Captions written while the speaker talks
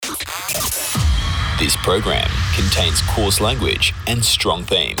This program contains coarse language and strong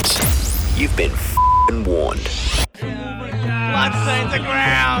themes. You've been warned. Blood stains the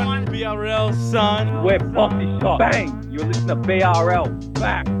ground. BRL, son. We're bossy shot. Bang! You're listening to BRL.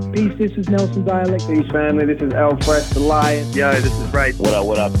 Back. Peace, this is Nelson Dialect. Peace, family. This is El Fresh the Lion. Yo, this is Ray.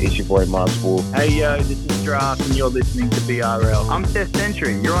 What up? It's your boy, Marspool. Hey, yo, this is Draft, and you're listening to BRL. I'm Seth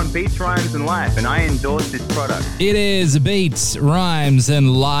Century. You're on Beats, Rhymes, and Life, and I endorse this product. It is Beats, Rhymes,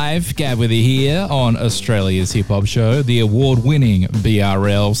 and Life. Gab with you here on Australia's hip-hop show, the award-winning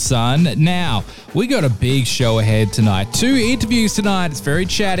BRL, son. Now, we got a big show ahead tonight. 2 interviews tonight. It's very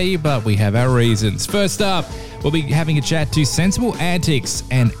chatty, but we have our reasons. First up, we'll be having a chat to Sensible Antics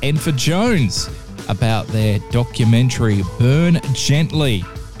and Enfer Jones about their documentary, Burn Gently.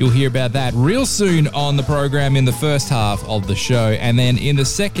 You'll hear about that real soon on the program in the first half of the show. And then in the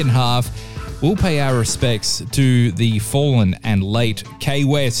second half, we'll pay our respects to the fallen and late K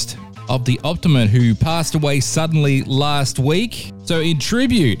West of the Optimum, who passed away suddenly last week. So in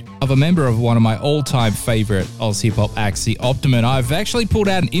tribute of a member of one of my all-time favorite Oz hip-hop acts, the Optimum, I've actually pulled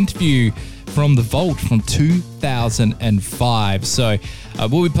out an interview from The Vault from 2005. So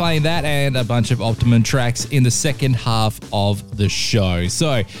we'll be playing that and a bunch of Optimum tracks in the second half of the show.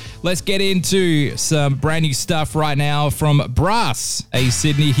 So let's get into some brand new stuff right now from Brass, a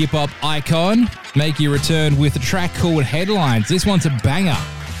Sydney hip-hop icon. Make your return with a track called Headlines. This one's a banger.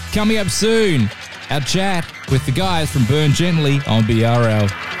 Coming up soon, our chat with the guys from Burn Gently on BRL.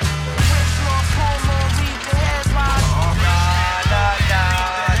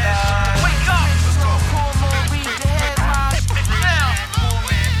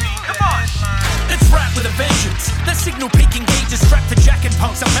 The signal peak engages, strapped to jack and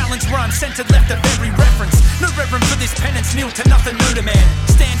punks. Our balance rhyme centered left of every reference. No reverence for this penance, kneel to nothing, no demand.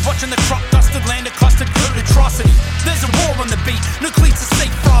 Stand watching the crop dusted land accosted code atrocity. There's a war on the beat, no cleats are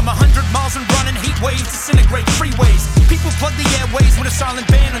safe from 100 miles and running heat waves, disintegrate freeways. People plug the airways with a silent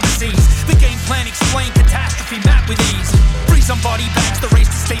ban on disease. The game plan explain catastrophe map with ease. Freeze on body bags, the race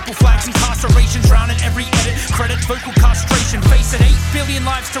to staple flags. Incarceration drowning every edit, credit vocal castration. Face it, 8 billion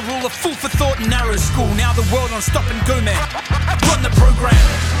lives to rule, a fool for thought and narrow school. Now the world on stop and go, man. Run the program.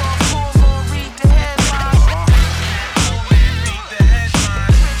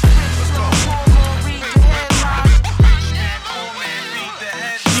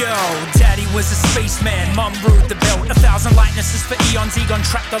 Yo, daddy was a spaceman, mum ruled the belt. 1,000 likenesses for eons, Egon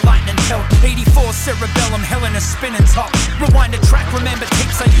trapped the lightning belt. 84 cerebellum, hell in a spinning top. Rewind the track, remember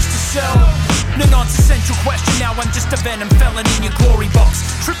tapes I used to sell. No nonsensical question, now I'm just a venom felon in your glory box.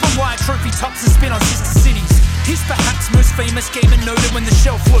 Triple wire trophy tops and spin on sister cities. He's perhaps most famous, game and noted when the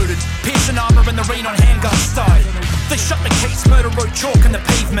shell floated. Piercing armor and the rain on handgun started. They shut the case, murder wrote chalk on the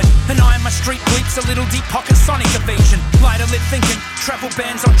pavement. And I in my street bleeps, a little deep pocket sonic evasion. Lighter lit thinking, travel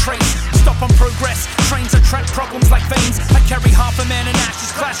bands on trace. Stop on progress, trains attract problems like veins. I carry half a man in ashes,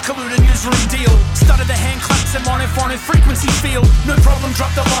 clash, collude and newsroom deal. Stutter the hand claps and monophonic frequency field. No problem,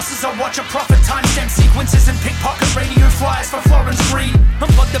 drop the losses, I'll watch a profit. Timestamp sequences and pickpocket radio flyers for Florence Green.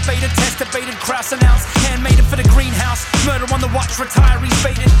 Unplug the beta test, debated, Kraus announced. Handmade it for the greenhouse. Murder on the watch, retirees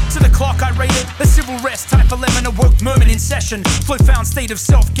baited. To the clock I rated. A civil rest, type 11 awoke, moment in session. Flow found state of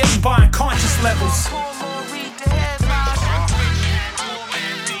self, getting by on conscious levels.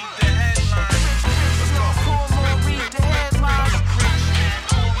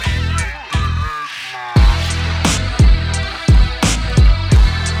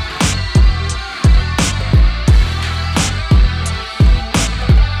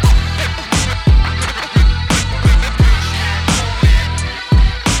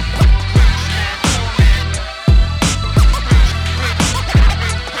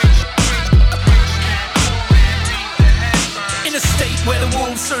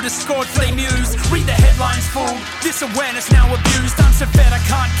 So discord flame used, read the headlines full. This awareness now abused, I'm so fed I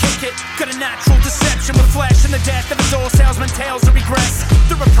can't kick it. Got a natural deception with flesh and the death of a door salesman, tales of regress.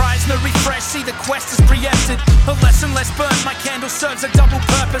 The reprise, no refresh, see the quest is preempted. A less and less burnt, my candle serves a double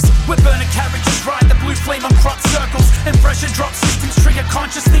purpose. We're burning carriages, ride the blue flame on crop circles. And pressure drop systems trigger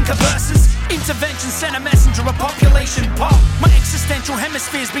conscious thinker verses. Intervention sent a messenger, a population pop. My existential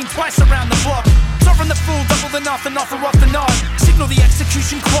hemisphere's been twice around the block. Sovereign the fool, double the nothing, offer off the nod. Signal the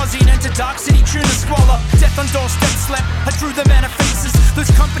execution quasi and enter dark city tuna squalor. Death on doorstep slept, I drew the man of faces.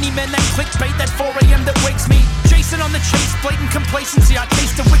 Those company men that clickbait, that 4 a.m. that wakes me. Jason on the chase, blatant complacency. I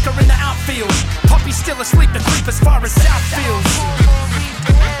taste a wicker in the outfield. Poppy still asleep, the creep as far as south feels.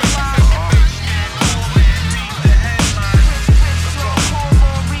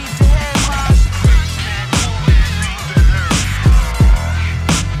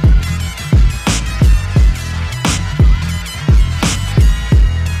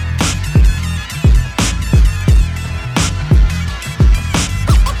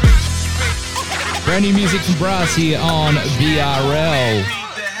 brand new music from Brass here on BRL.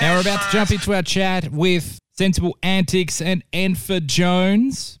 Now we're about to jump into our chat with Sensible Antics and Enfer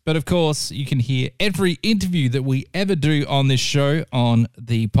Jones. But of course, you can hear every interview that we ever do on this show on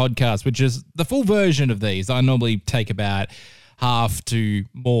the podcast, which is the full version of these. I normally take about half to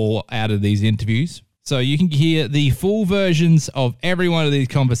more out of these interviews. So you can hear the full versions of every one of these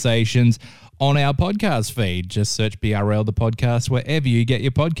conversations on our podcast feed. Just search BRL, the podcast, wherever you get your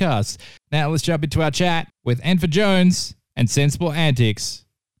podcasts. Now let's jump into our chat with Enfer Jones and Sensible Antics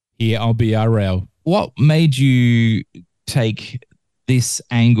here on BRL. What made you take this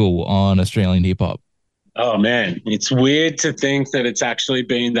angle on Australian hip-hop? Oh, man. It's weird to think that it's actually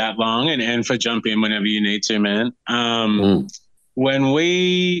been that long, and Enfer, jump in whenever you need to, man. When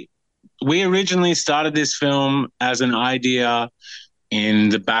we originally started this film as an idea in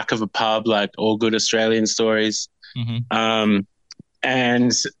the back of a pub, like all good Australian stories.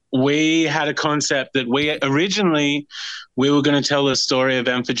 And we had a concept that we were going to tell the story of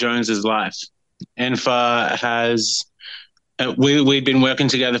Enfer Jones's life. Enfer has, we'd been working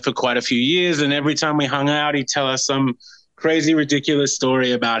together for quite a few years, and every time we hung out, he'd tell us some crazy, ridiculous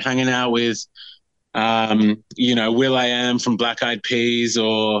story about hanging out with, will.i.am from Black Eyed Peas,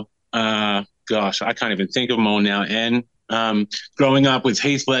 or, gosh, I can't even think of them all now, growing up with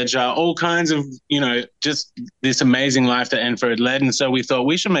Heath Ledger, all kinds of, just this amazing life that Enfer had led. And so we thought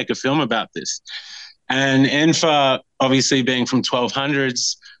we should make a film about this. And Enfer, obviously being from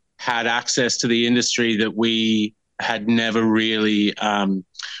 1200s, had access to the industry that we had never really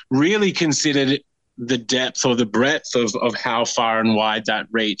considered the depth or the breadth of how far and wide that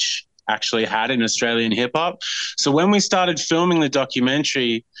reach actually had in Australian hip hop. So when we started filming the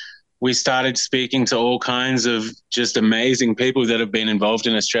documentary, we started speaking to all kinds of just amazing people that have been involved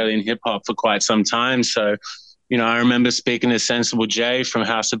in Australian hip hop for quite some time. So, I remember speaking to Sensible J from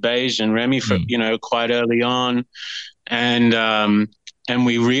House of Beige and Remy from, quite early on. And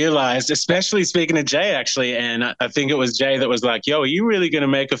we realized, especially speaking to Jay, actually, and I think it was Jay that was like, yo, are you really going to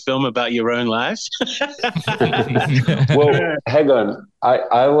make a film about your own life? Well, hang on.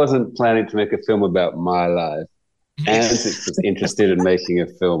 I wasn't planning to make a film about my life. Antics was interested in making a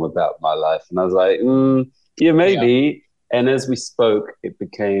film about my life. And I was like, yeah, maybe. Yeah. And as we spoke, it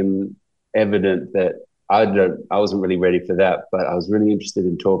became evident that I wasn't really ready for that, but I was really interested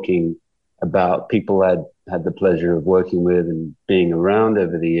in talking about people I'd had the pleasure of working with and being around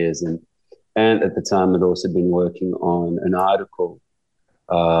over the years. And at the time, I'd also been working on an article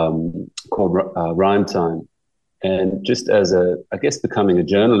called Rhyme Time. And just as becoming a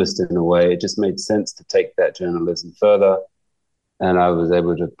journalist in a way, it just made sense to take that journalism further. And I was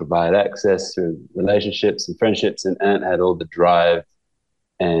able to provide access through relationships and friendships. And Ant had all the drive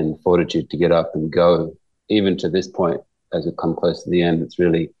and fortitude to get up and go. Even to this point, as we come close to the end, it's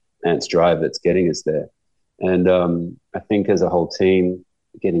really Ant's drive that's getting us there. And I think as a whole team,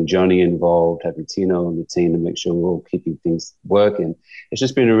 getting Johnny involved, having Tino on the team to make sure we're all keeping things working, it's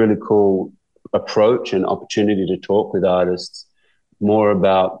just been a really cool approach and opportunity to talk with artists more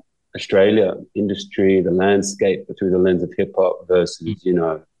about Australia industry, the landscape through the lens of hip hop versus, in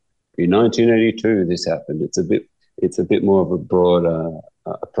 1982 this happened. It's a bit more of a broad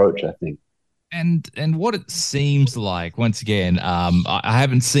approach, I think. And what it seems like, once again, I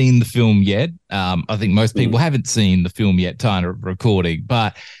haven't seen the film yet. I think most people haven't seen the film yet, time of recording.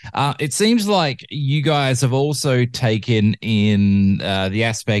 But it seems like you guys have also taken in the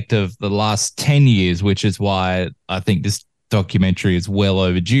aspect of the last 10 years, which is why I think this documentary is well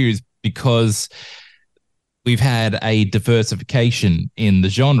overdue, because we've had a diversification in the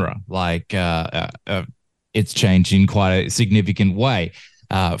genre. Like it's changed in quite a significant way.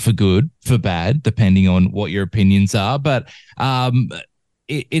 For good, for bad, depending on what your opinions are. But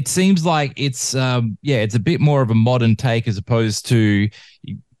it seems like it's a bit more of a modern take as opposed to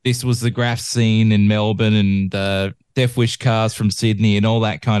this was the graph scene in Melbourne and Death Wish cars from Sydney and all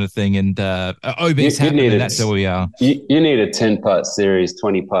that kind of thing. And OB's happened, and that's where we are. You need a 10-part series,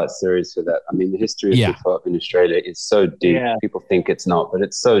 20-part series for that. I mean, the history of hip-hop in Australia is so deep. Yeah. People think it's not, but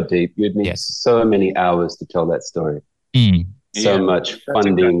it's so deep. You'd need so many hours to tell that story. So much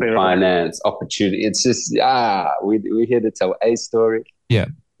funding, finance, opportunity. It's just, we're here to tell a story. Yeah.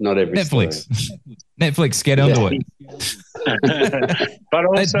 Not every Netflix. story. Netflix, get onto it. But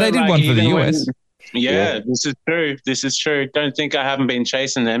also, they did one for the US. This is true. Don't think I haven't been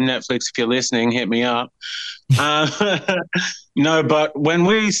chasing them. Netflix, if you're listening, hit me up. No, but when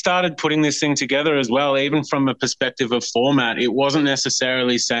we started putting this thing together as well, even from a perspective of format, it wasn't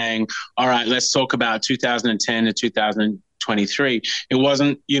necessarily saying, all right, let's talk about 2010 to 2023. It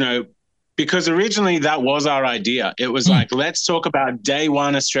wasn't, because originally that was our idea. It was like, let's talk about day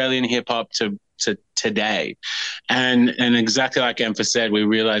one Australian hip hop to to today. And exactly like Empha said, we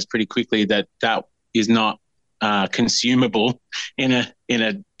realized pretty quickly that is not consumable in a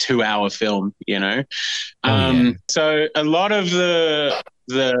 2-hour film, you know. So a lot of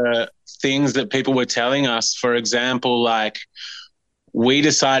the things that people were telling us, for example, like, we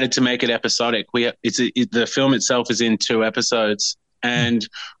decided to make it episodic. The film itself is in 2 episodes. And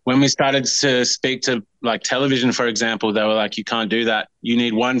when we started to speak to like television, for example, they were like, you can't do that. You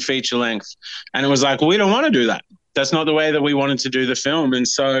need 1 feature length. And it was like, well, we don't want to do that. That's not the way that we wanted to do the film. And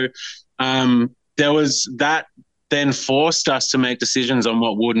so there was that then forced us to make decisions on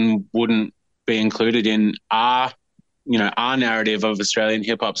what would and wouldn't be included in our narrative of Australian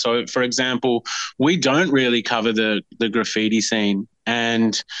hip hop. So, for example, we don't really cover the graffiti scene,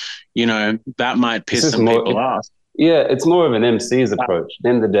 and that might piss some people off. Yeah, it's more of an MC's approach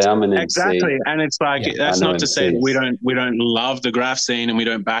than the Dowman MC. Exactly, and it's like that's not to say we don't love the graph scene and we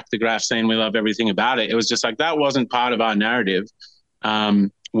don't back the graph scene. We love everything about it. It was just like that wasn't part of our narrative.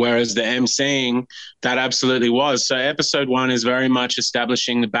 Whereas the MCing, that absolutely was. So episode 1 is very much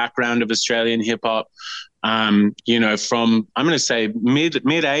establishing the background of Australian hip hop. From I'm going to say mid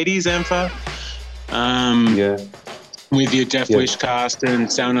 80s, Empha. With your Death Wish cast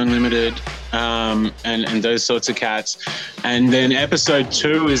and Sound Unlimited, and those sorts of cats. And then episode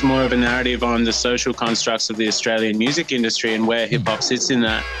 2 is more of a narrative on the social constructs of the Australian music industry and where hip hop sits in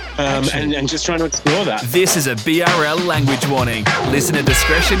that, and just trying to explore that. This is a BRL language warning. Listener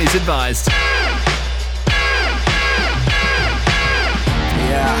discretion is advised.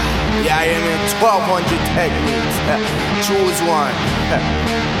 Yeah, I am in 1200 techniques. Choose one.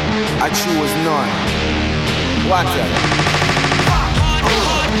 I choose none. Watch it.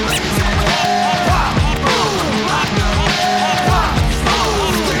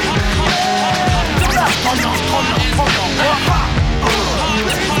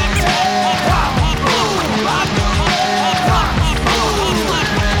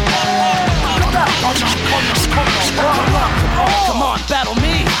 Come on, battle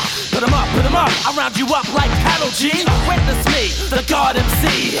me. Put 'em up, I round you up like Harold G. Witness me, the God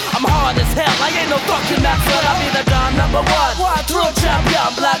MC. I'm hard as hell, I ain't no fucking Maxwell. I'll be the Don number 1. True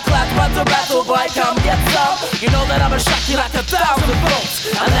champion, black class, what's a battle boy, come get some. You know that I'ma shock you like 1,000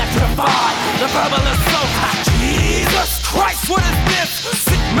 volts. Electrify, the verbal assault. Jesus Christ, what is this?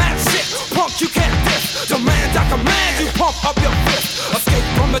 Sick man shit, punk you can't diss. Demand I command you, pump up your fist. Escape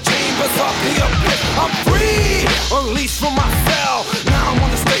from the chambers of the abyss. I'm free, unleashed from my cell. Now I'm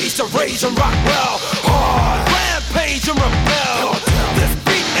on the stage to rage and rock well. Hard, rampage and rebel. This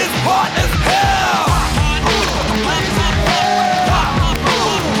beat is hard as hell.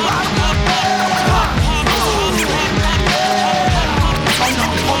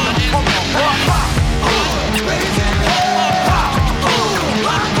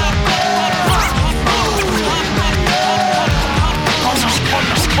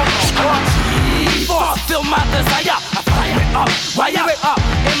 Feel my desire, I fire it up,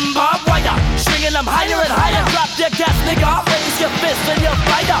 in barbed wire, stringing them higher and higher. Drop your gas, nigga, raise your fist and your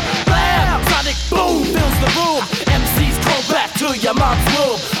fire. Blam, sonic boom fills the room. MCs go back to your mom's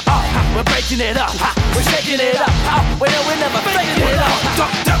room. We're breaking it up, we're shaking it up. We're never faking it up.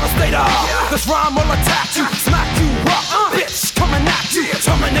 Duck Devastator, this rhyme will attack you, smack you up, bitch, coming at you,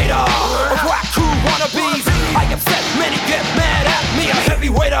 Terminator. A rock crew wannabes, I have said many get mad at me, a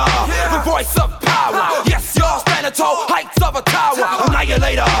heavyweighter, the voice of power. Yes, y'all stand tall, heights of a tower,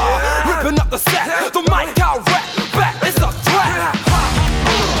 annihilator, ripping up the set, the mic out rap, back is a threat.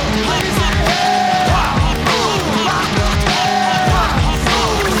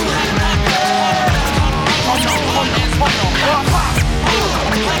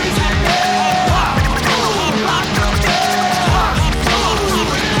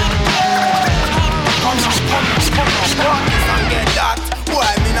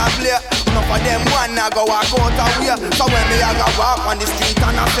 Enough of them one now go walk out a way. So when me a go walk on the street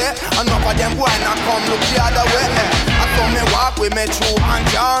and I say, enough of them boy now come look the other way. I saw me walk with me true and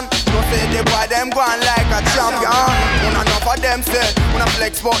John. Don't say the boy them going like a champion. When enough of them say, when I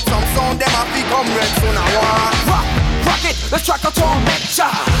flex but some sound them a fi come red soon I want. Rock it, let's track a torment ya.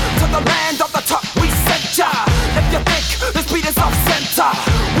 To the land of the top we sent ya. If you think this beat is off center,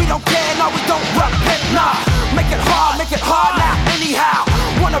 we don't care, no we don't repent, nah. Make it hard now anyhow.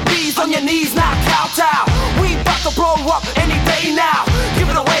 Wanna bees on your knees now, kowtow. We about to blow up any day now. Give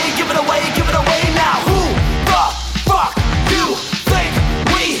it away, give it away, give it away now. Who the fuck you think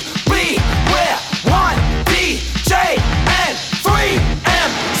we be? We're one DJ and 3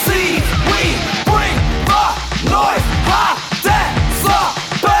 MCs. We bring the noise, high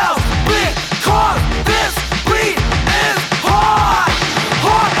decibels, because this beat is hard,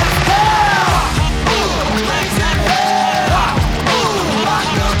 hard as hell.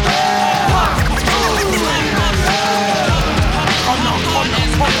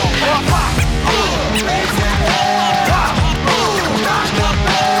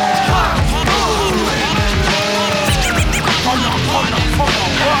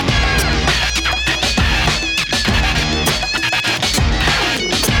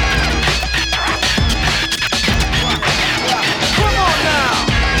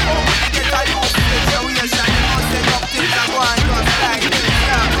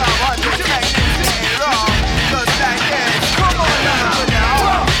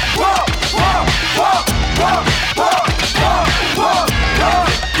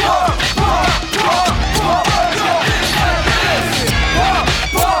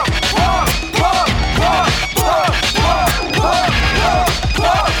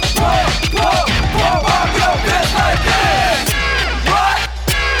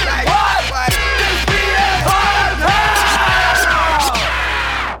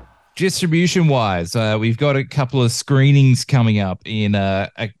 Distribution wise, we've got a couple of screenings coming up in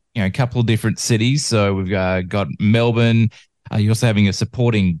a couple of different cities. So we've got Melbourne. You're also having a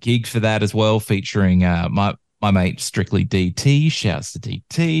supporting gig for that as well, featuring my mate Strictly DT. Shouts to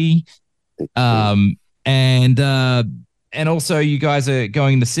DT. And also you guys are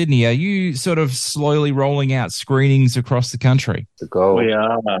going to Sydney. Are you sort of slowly rolling out screenings across the country? The goal. We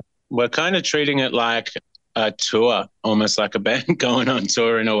are. We're kind of treating it like a tour, almost like a band going on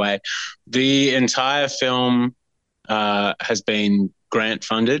tour in a way. The entire film has been grant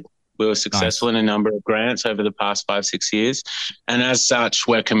funded. We were successful in a number of grants over the past 5-6 years. And as such,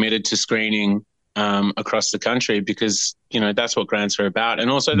 we're committed to screening across the country because, that's what grants are about. And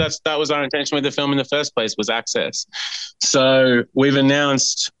also that was our intention with the film in the first place, was access. So we've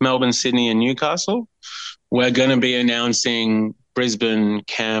announced Melbourne, Sydney and Newcastle. We're going to be announcing Brisbane,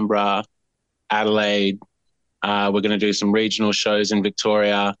 Canberra, Adelaide. We're going to do some regional shows in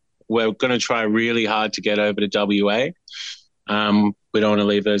Victoria. We're going to try really hard to get over to WA. We don't want to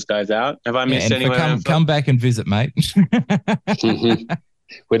leave those guys out. Have I missed anywhere? Come back and visit, mate.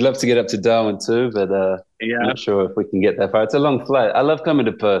 We'd love to get up to Darwin too, but I'm not sure if we can get that far. It's a long flight. I love coming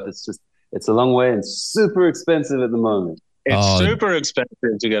to Perth. It's a long way and super expensive at the moment. It's super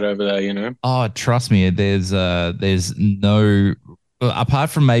expensive to get over there, Oh, trust me, there's no... Apart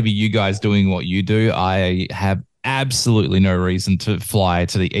from maybe you guys doing what you do, I have absolutely no reason to fly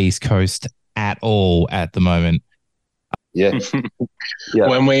to the East Coast at all at the moment. Yeah.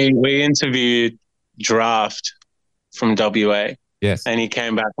 When we interviewed Draft from WA, yes, and he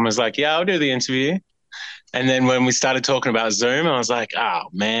came back and was like, "Yeah, I'll do the interview." And then when we started talking about Zoom, I was like, "Oh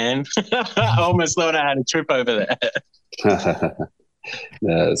man, I almost thought I had a trip over there."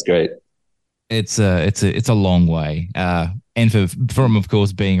 No, that's great. It's a long way. And from of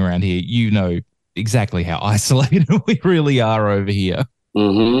course being around here, exactly how isolated we really are over here.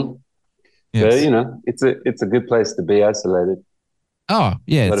 Mm-hmm. Yes. But, it's a good place to be isolated. Oh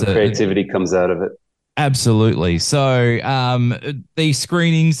yeah, a lot of creativity comes out of it. Absolutely. So these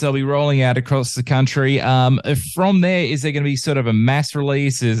screenings, they'll be rolling out across the country. From there, is there going to be sort of a mass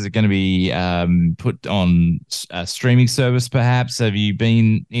release? Is it going to be put on a streaming service perhaps? Have you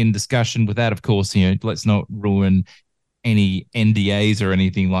been in discussion with that? Of course, let's not ruin any NDAs or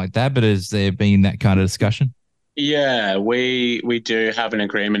anything like that, but has there been that kind of discussion? Yeah, we do have an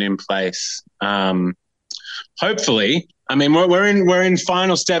agreement in place. Hopefully, I mean, we're in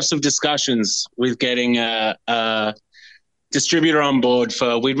final steps of discussions with getting a distributor on board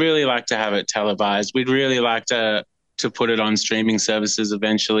we'd really like to have it televised. We'd really like to put it on streaming services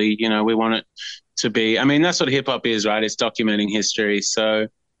eventually. We want it to be, I mean, that's what hip hop is, right? It's documenting history. So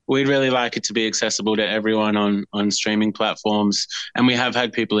we'd really like it to be accessible to everyone on streaming platforms. And we have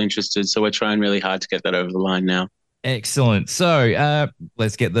had people interested. So we're trying really hard to get that over the line now. Excellent. So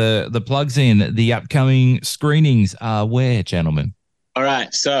let's get the plugs in. The upcoming screenings are where, gentlemen? All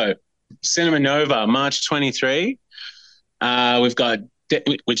right. So Cinema Nova, March 23. We've got,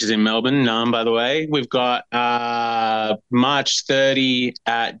 which is in Melbourne, Naarm, by the way. We've got March 30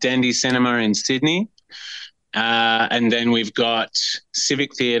 at Dendy Cinema in Sydney. And then we've got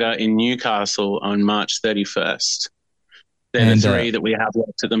Civic Theatre in Newcastle on March 31st. They're the three that we have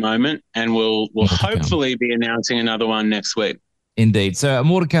left at the moment, and we'll hopefully be announcing another one next week. Indeed. So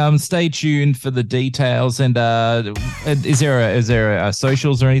more to come. Stay tuned for the details. And is there a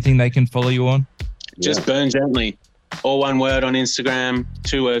socials or anything they can follow you on? Just Burn Gently. All one word on Instagram,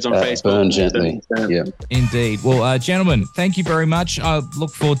 2 words on Facebook. Burn Gently. Yeah. Indeed. Well, gentlemen, thank you very much. I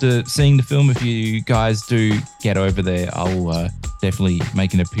look forward to seeing the film. If you guys do get over there, I'll definitely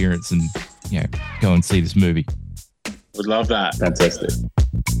make an appearance and go and see this movie. Would love that. Fantastic.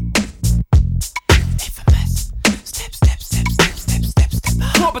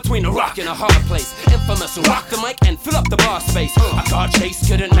 Step caught between a rock and a hard place. Infamous, rock the mic and fill up the bar space. A car chase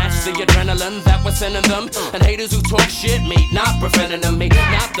couldn't match the adrenaline that was sending them. And haters who talk shit, me not preventing them, me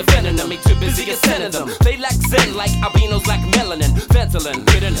not defending them, me too busy ascending them. They lack zen like albinos lack melanin. Ventolin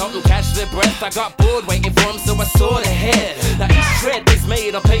couldn't help them catch their breath. I got bored waiting for them, so I soared ahead. Now each tread is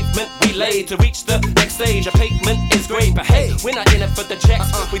made on pavement we laid to reach the next stage. A pavement is great, but hey, we're not in it for the checks.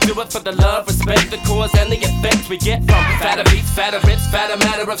 We do it for the love, respect, the cause, and the effects we get from fatter beats, fatter rips, fatter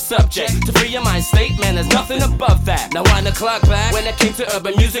matter of subject. To free your mind state, man, there's nothing above that. Now wind the clock back. When it came to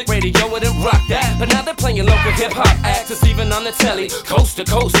urban music, radio wouldn't rock that. But now they're playing local hip-hop acts, it's even on the telly. Coast to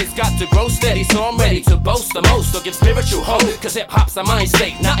coast, it's got to grow steady. So I'm ready to boast the most, or give spiritual hope. Cause hip-hop's a mind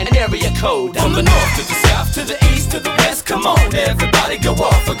state, not an area code. From the north to the south, to the east, to the west, come on, everybody go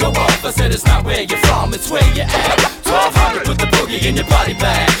off or go off. I said it's not where you're from, it's where you're at. 1200, put the boogie in your body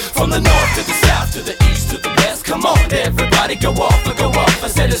bag. From the north to the south, to the east, to the west, come on, everybody go off or go off. I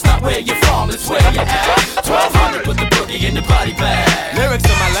said it's not where you're from, it's where you're at. 1200, put the boogie in your body bag. Lyrics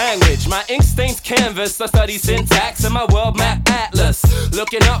are my language, my ink stains canvas. I study syntax in my world map atlas.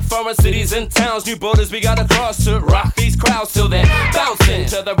 Looking up foreign cities and towns, new borders we gotta cross to rock these crowds till they're bouncing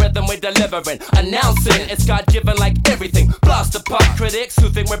to the rhythm we're delivering, announcing it's God-given like everything. Blast apart critics who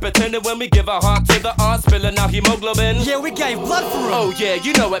think we're pretending when we give our heart to the art, spilling out hemoglobin. Yeah, we gave blood for them. Oh yeah,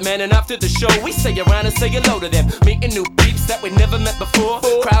 you know it, man. And after the show, we stay around and say hello to them, meeting new peeps that we never met before.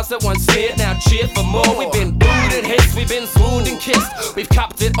 Crowds that once feared now cheer for more. We've been booed and hits, we've been swooned and kissed. We've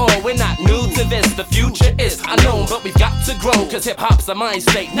copped it all, we're not new to this. The future is unknown, but we've got to grow. Cause hip-hop's a mind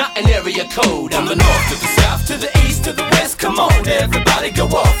state, not an area code. From the north to the south, to the east, to the west, come on, everybody go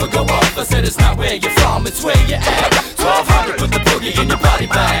off or go off. I said it's not where you're from, it's where you're at. 1200, put the boogie in your body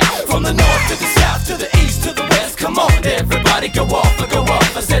bag. From the north to the south, to the east, to the west, come on, everybody go off or go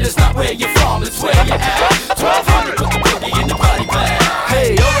off. I said it's not where you're from, it's where you're at. 1200, put the boogie in your body bag.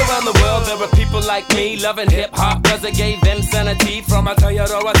 Hey, all around the world there are people like me loving hip-hop cause it gave them sanity. From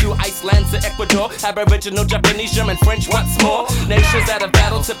Aotearoa to Iceland to Ecuador, Aboriginal, Japanese, German, French, what's more? Nations at a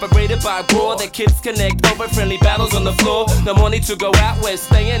battle separated by war. Their kids connect over friendly battles on the floor. No more need to go out, we're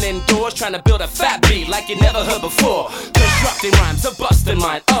staying indoors, trying to build a fat beat like you never heard before. Constructing rhymes, a busting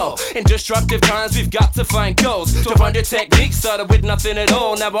mind. Oh, in destructive times we've got to find goals. 200 techniques started with nothing at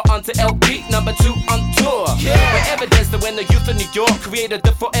all. Now we're on to LP number 2 on tour. We're evidence that when the youth of New York created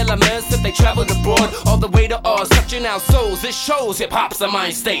the 4 elements that they traveled abroad all the way to Oz, touching our souls. It shows hip-hop's a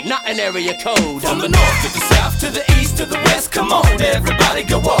mind state, not an area code. From the north to the south, to the east, to the west, come on, everybody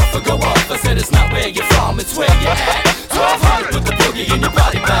go off or go off. I said it's not where you're from, it's where you're at. 1200, put the boogie in your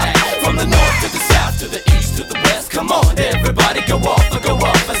body bag. From the north to the south, to the east, to the west, come on, everybody go off or go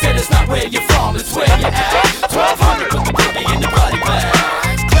off. I said it's not where you're from, it's where you're at. 1200, put the boogie in your body bag.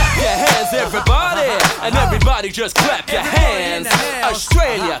 Clap your hands, everybody, and everybody just clap your hands.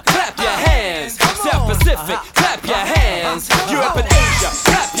 Australia, clap your hands. South Pacific, clap your hands. Europe and Asia,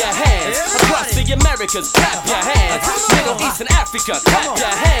 clap your hands. Across the Americas, clap your hands. Middle East and Africa, clap your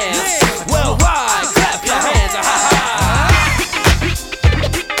hands. Worldwide, clap your hands. Ha ha.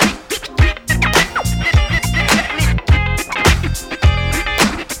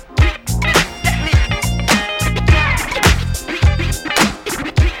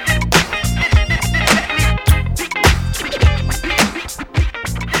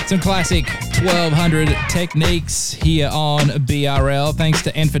 Some classic 1200 techniques here on BRL. Thanks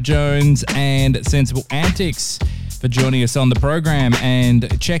to Enfer Jones and Sensible Antics for joining us on the program.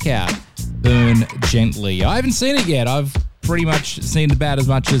 And check out Burn Gently. I haven't seen it yet. I've pretty much seen about as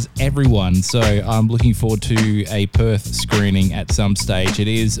much as everyone. So I'm looking forward to a Perth screening at some stage. It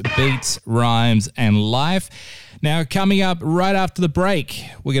is Beats, Rhymes and Life. Now, coming up right after the break,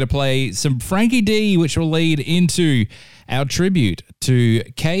 we're going to play some Frankie D, which will lead into our tribute to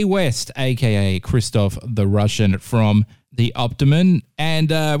K West, a.k.a. Christoph the Russian from the Optimum. And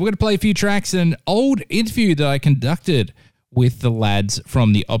we're going to play a few tracks, an old interview that I conducted with the lads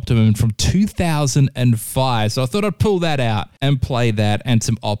from the Optimum from 2005. So I thought I'd pull that out and play that and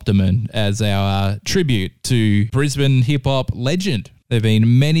some Optimum as our tribute to Brisbane hip-hop legend. There have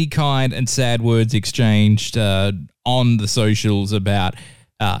been many kind and sad words exchanged on the socials about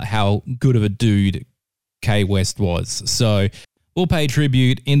how good of a dude K West was. So we'll pay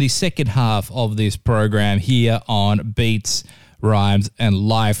tribute in the second half of this program here on Beats, Rhymes and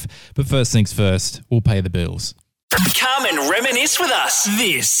Life. But first things first, we'll pay the bills. Come and reminisce with us.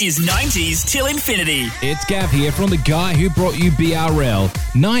 This is 90s Till Infinity. It's Gav here from the guy who brought you BRL.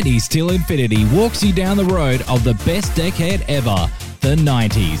 90s Till Infinity walks you down the road of the best decade ever, the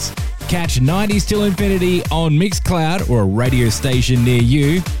 90s. Catch 90s Till Infinity on Mixcloud or a radio station near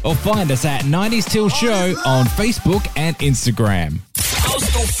you, or find us at 90s Till Show on Facebook and Instagram.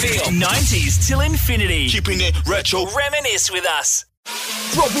 Postal feel. 90s till infinity. Keeping it retro. Reminisce with us.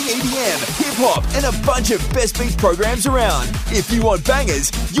 Dropping EDM, hip-hop, and a bunch of best beats programs around. If you want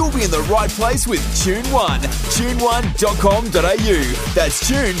bangers, you'll be in the right place with Tune One. Tune1.com.au. That's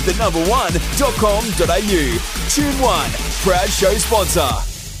tune, the number 1.com.au. Tune One, proud show sponsor.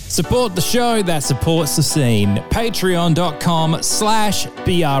 Support the show that supports the scene.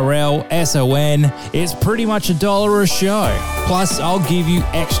 Patreon.com/BRLSON. It's pretty much $1 a show. Plus, I'll give you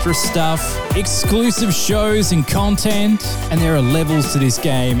extra stuff, exclusive shows and content, and there are levels to this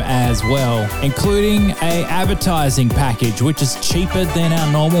game as well, including a advertising package, which is cheaper than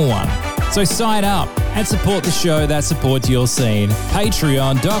our normal one. So sign up and support the show that supports your scene.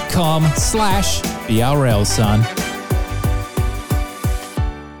 Patreon.com/BRLSON.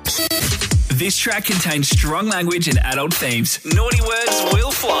 This track contains strong language and adult themes. Naughty words will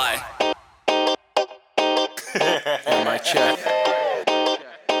fly. My check.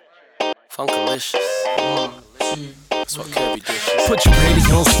 Funkalicious. That's what Kirby did. Put your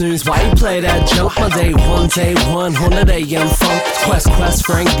radio on snooze, why you play that junk? My day one, holiday, young funk. Quest,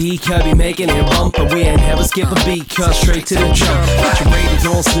 Frank D, Kirby making it bump. But we ain't never skip a beat, cut straight to the jump. Put your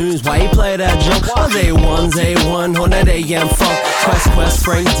radio on snooze, why you play that junk? My day one, holiday, young funk. Quest,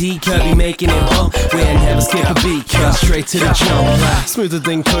 Frank D, Kirby making it bump. We ain't never skip a beat, cut straight to the jump. Smoother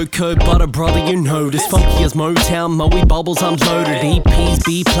than cocoa butter, brother, you know this. Funky as Motown, Moe bubbles, I'm loaded. EPs,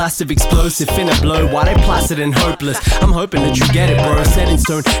 B, plastic, explosive, finna blow. Why they placid and hopeless? I'm hoping that you get it, bro. Set in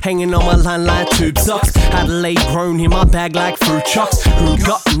stone, hanging on my line like tube socks. Adelaide grown in my bag like fruit chucks. Who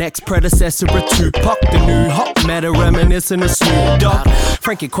got next predecessor of Tupac? The new hot meta reminiscent of Snoop Dogg.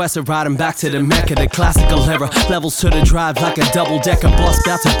 Frankie Questa riding back to the Mecca, the classical era. Levels to the drive like a double-decker bus.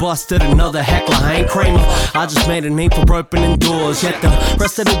 About to bust at another heckler. I ain't Kramer. I just made a name for opening doors. Yet the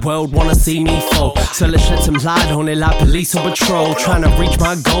rest of the world wanna see me fall. So let's shed some light on it like police on patrol. Trying to reach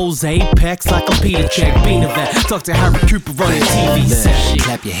my goals, apex like a Peter check. Being a vet, Dr. Harry Cooper running TV set.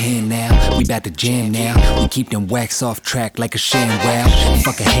 Clap your hand now, we bout to jam now. We keep them wax off track like a sham wow.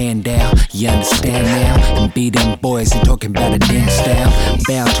 Fuck a hand down, you understand now? And be them boys and talking about a dance style.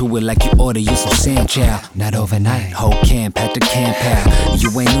 Bow to it like you order you some sand chow. Not overnight, whole camp at the camp out.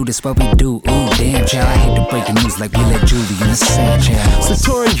 You ain't new, this what we do, ooh damn child. I hate to break the news like we let Julie in the sand child. So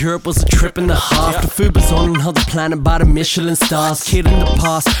touring Europe was a trip and a half. The food was on another planet by the Michelin stars. Kid in the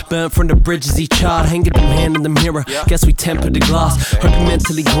past, burnt from the bridges he charred. Hanging them hand in the mirror, guess we tempered the glass. Hope you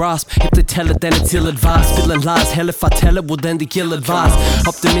mentally grasp. If they tell it, then it's ill-advised. Spilling lies, hell if I tell it, well then they ill advised.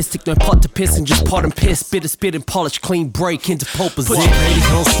 Optimistic, no pot to piss and just pot and piss. Bitter spit and polish, clean break into pole position. Put your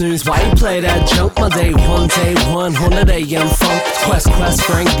radio on snooze, why you play that junk? My day one, holiday, young funk. Quest,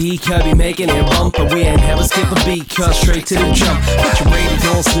 Frank D, Kirby making it bump. But we ain't never skip a beat, cut straight to the jump. Put your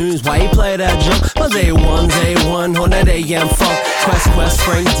radio on snooze, why you play that junk? My day one, holiday, young funk. Quest,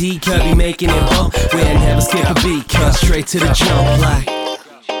 Frank D, Kirby making it bump. We ain't never skip a beat, cut straight to the jump like.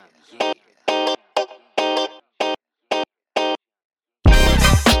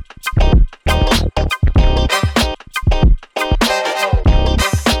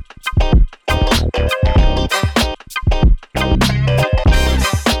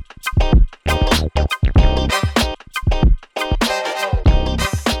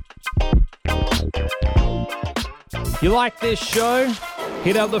 You like this show?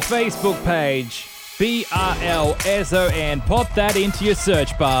 Hit up the Facebook page, BRLSON. Pop that into your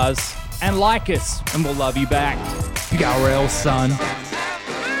search bars and like us, and we'll love you back. BRL, son.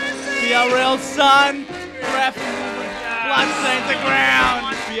 BRL, son. Ref. Blood stains the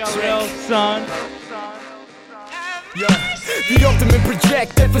ground. BRL, son. Yeah. The ultimate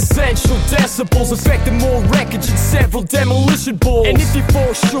projected essential decibels, affecting more wreckage and several demolition balls. And if you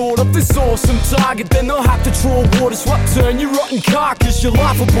fall short of this awesome target, then they'll have to draw waters what turn your rotten carcass, you're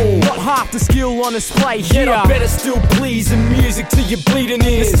laughable. Not half the skill on display here, I better still please the music to your bleeding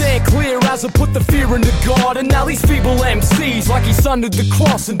ears. Stand clear as I put the fear into God. And now these feeble MCs like he's under the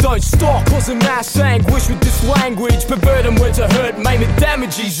cross and don't stop, causing mass anguish with this language, perverting words to hurt, maiming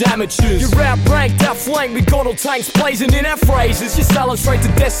damage these amateurs. You're outbranked, outflanked, we got all tanks blazing in our phrases. You're selling straight to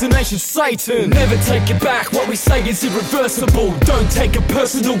destination Satan. Never take it back, what we say is irreversible. Don't take it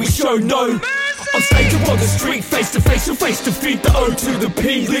personal, we show no on stage or on the street, face to face or face to feet. The O to the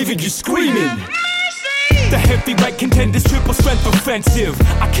P, leaving you screaming. The heavyweight contenders, triple strength offensive.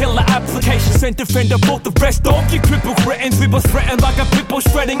 I kill the application, sent defender, both the rest of you cripple threatens. We was threatened like a pitbull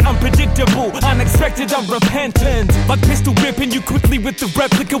shredding, unpredictable, unexpected, unrepentant. Like pistol ripping you quickly with the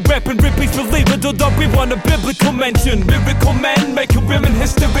replica weapon. Ripley's believer, although we want a biblical mention. Miracle men, making women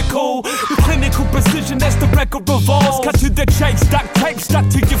hysterical. With clinical precision as the record revolves. Cut to the chase, duct tape stuck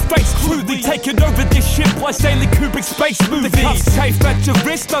to your face. Crudely taking over this ship, like Stanley Kubrick's space movies. The cuffs chafe at your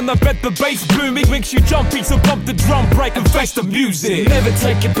wrist, on the bed the bass booming makes you jumpy, so bump the drum break and face the music. Never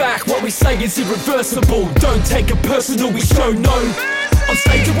take it back, what we say is irreversible. Don't take it personal, we show no. On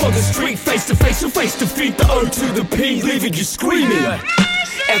stage or on the street, face to face, or face to feet, the O to the P, leaving you screaming.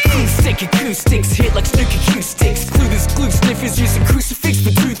 Acoustics hit like snooker cue sticks. Clueless glue sniffers using crucifix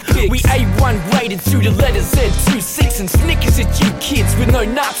for toothpicks. We A1 rated through the letter Z26 and Snickers at you kids with no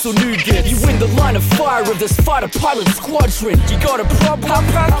nuts or nougats. You win the line of fire of this fighter pilot squadron. You got a problem?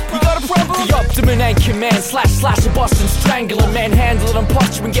 You got a problem? The Optimum and Command / a Boston Strangler, manhandle it on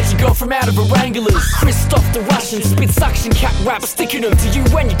posture and get you gone from out of a Wranglers. Christoph the Russian spit suction cap rap, sticking them to you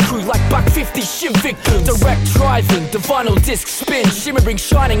and your crew like buck 50 shit victims. Direct driving, the vinyl disc spin, shimmering,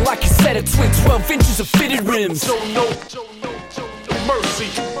 shining like a set of twin 12 inches of fitted rims. No mercy.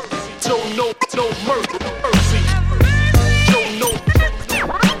 No mercy.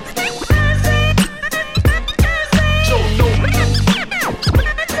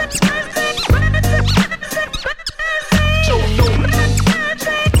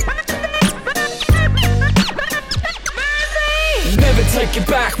 Never take it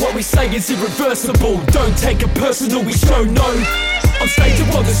back, what we say is irreversible. Don't take it personal, we show no. On stage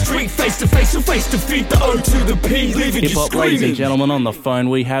or on the street, face to face or face to feet, the O to the P, leaving you Hip-hop, screaming. ladies and gentlemen, on the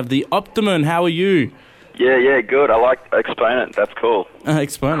phone we have the Optimum. How are you? Yeah, good. I like exponent. That's cool.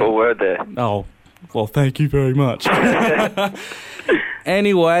 Exponent. Cool word there. Oh, well, thank you very much.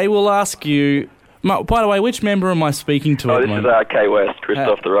 Anyway, we'll ask you... By the way, which member am I speaking to at the moment? This is K West,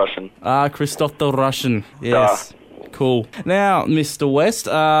 Christoph the Russian. Christoph the Russian. Yes. Cool. Now, Mr. West,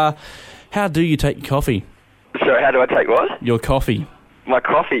 how do you take your coffee? So how do I take what? Your coffee. My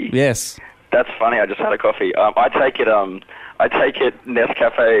coffee? Yes. That's funny. I just had a coffee. I take it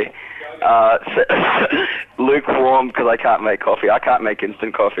Nescafe lukewarm because I can't make coffee. I can't make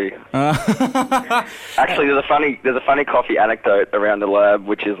instant coffee. Actually, there's a funny coffee anecdote around the lab,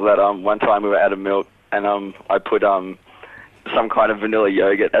 which is that one time we were out of milk and I put some kind of vanilla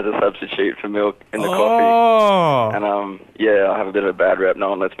yogurt as a substitute for milk in the coffee. And I have a bit of a bad rep. No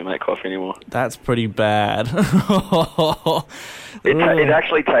one lets me make coffee anymore. That's pretty bad. It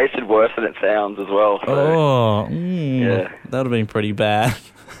actually tasted worse than it sounds as well. So, yeah, that would have been pretty bad.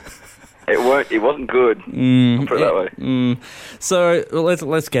 It wasn't good. I'll put it that way. So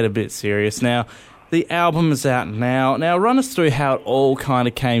let's get a bit serious now. The album is out now. Now run us through how it all kind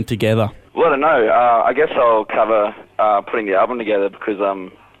of came together. Well, I don't know. I guess I'll cover putting the album together because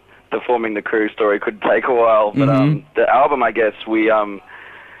the forming the crew story could take a while. But the album, I guess we went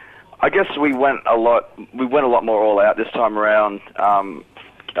a lot more all out this time around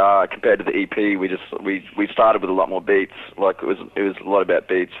compared to the EP. We started with a lot more beats. Like it was a lot about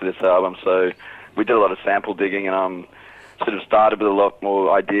beats for this album. So we did a lot of sample digging and sort of started with a lot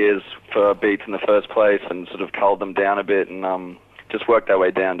more ideas for beats in the first place and sort of culled them down a bit and just worked our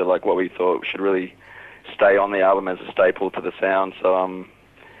way down to like what we thought should really stay on the album as a staple to the sound. So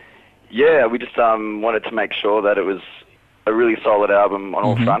we just wanted to make sure that it was a really solid album on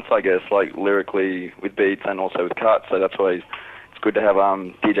all fronts, I guess, like lyrically with beats and also with cuts. So that's why it's good to have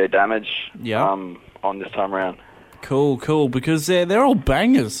DJ Damage on this time around. Cool, because they're all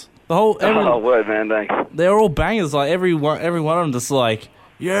bangers. Word, man, thanks. They're all bangers. Like every one of them, just like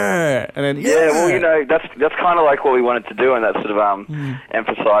and then well, that's kind of like what we wanted to do, and that sort of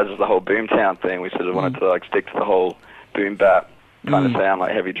emphasizes the whole Boomtown thing. We sort of wanted to like stick to the whole boom bap kind of sound,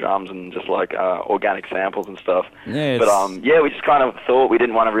 like heavy drums and just like organic samples and stuff. But we just kind of thought we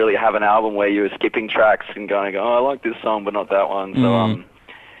didn't want to really have an album where you were skipping tracks and going, I like this song but not that one. So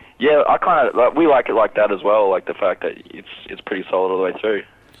I kind of we like it like that as well, like the fact that it's pretty solid all the way through.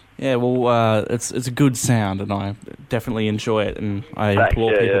 Yeah, well, it's a good sound, and I definitely enjoy it, and I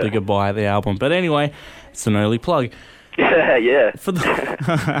implore people to go buy the album. But anyway, it's an early plug. Yeah.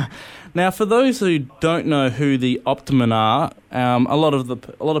 Now, for those who don't know who the Optimum are, a lot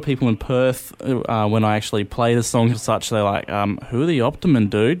of people in Perth, when I actually play the song as such, they're like, "Who are the Optimum,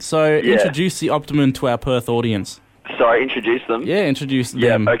 dude?" So introduce the Optimum to our Perth audience. Sorry, introduce them? Yeah, introduce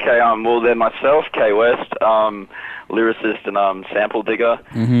them. Okay, well, they're myself, K West, lyricist and sample digger,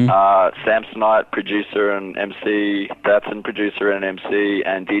 Samsonite, producer and MC, Datsun, producer and MC,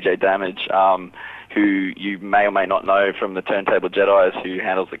 and DJ Damage, who you may or may not know from the Turntable Jedis, who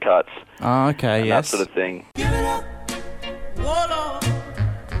handles the cuts. Oh, okay, that sort of thing. Give it up, Lord,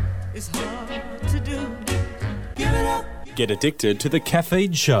 it's hard to do. Give it up. Get addicted to The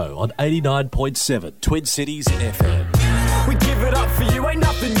Caffeine Show on 89.7 Twin Cities FM. We give it up for you, ain't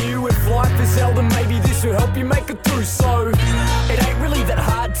nothing new. If life is hell, then maybe this will help you make it through. So it ain't really that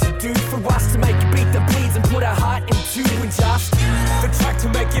hard to do for us to make a beat that bleeds and put our heart into and just the track to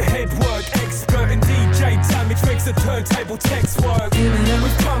make your head work. Expert and DJ text work.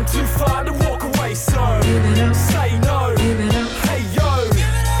 We've come too far to walk away, so say no. Hey yo,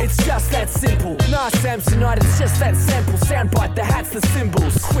 it's just that simple. Nah, Samsonite, it's just that sample. Soundbite, the hats, the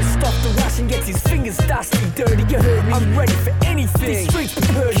symbols. Christoph the Russian gets his fingers dusty, dirty. You heard me, I'm ready for anything. These streets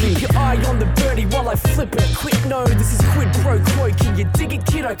prepared me. Keep your eye on the birdie while I flip it. Quick, no, this is quid pro quo. Can you dig it,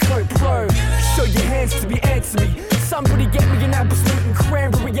 kid? I quote pro. Show your hands to me, answer me. Somebody get me an apple sweet and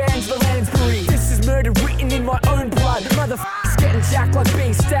cranberry, Angela Lansbury. This is murder written in my own blood. Motherfuckers getting jacked like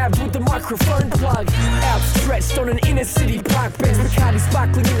being stabbed with the microphone plug. Outstretched on an inner city park bench. Bacardi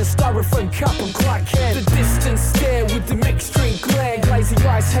sparkling in a styrofoam cup of Clark Kent. The distant stare with the mixed drink glare. Glazy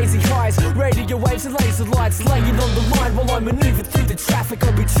eyes, hazy highs, radio waves and laser lights laying on the line while I maneuver through the traffic.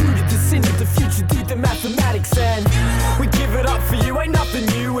 I'll be true to the sin of the future, do the mathematics, and we give it up for you, ain't nothing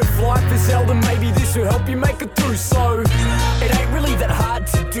new. If life is hell, then maybe this will help you make it through. So it ain't really that hard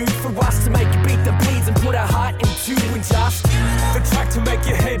to do for us to make a beat that bleeds and put our heart into and just the track to make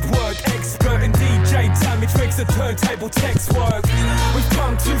your head work. Expert in DJ damage makes the turntable text work. We've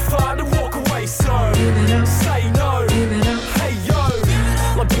come too far to walk away, so say no. Hey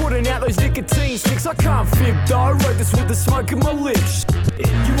yo, like putting out those nicotine sticks. I can't fib though, I wrote this with the smoke in my lips.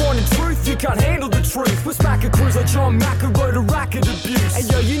 You wanted truth, you can't handle the truth. We're smack a cruise like John Mack, who wrote a racket abuse.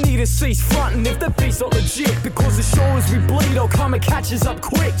 And yo, you need to cease frontin' if that beat's not legit, because the show as we bleed, I'll come and catch us up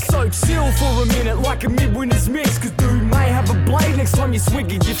quick. So chill for a minute like a midwinter's miss, cause dude may have a blade next time you swing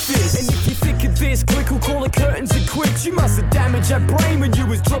at your fist. And if you think of this, click or call it curtains and quit. You must have damaged that brain when you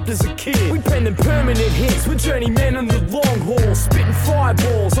was dropped as a kid. We penning permanent hits, we're journeymen on the long haul, spitting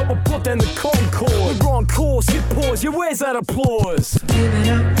fireballs, I'ma put down the Concorde. We're on course, hit pause, yeah, where's that applause?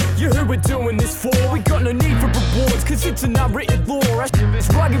 You who we're doing this for? We got no need for rewards, cause it's an unwritten law. It's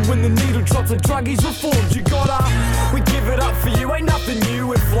rugged when the needle drops like druggies reformed. You gotta, we give it up for you, ain't nothing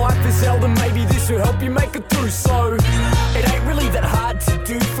new. If life is hell, then maybe this will help you make it through. So it ain't really that hard to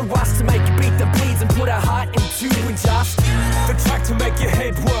do for us to make a beat that bleeds and put our heart into and just the track to make your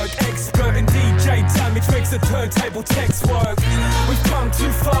head work. Expert in DJ damage makes the turntable text work. We've come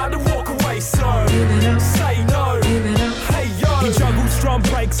too far to walk away, so say no. Hey yo, he juggles drum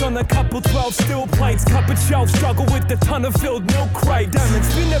breaks on a couple 12 steel plates. Cupboard shelf struggle with the ton of filled milk crate. Damn it,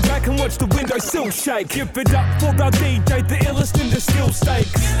 spin it back and watch the window sill shake. Give it up for our DJ, the illest in the skill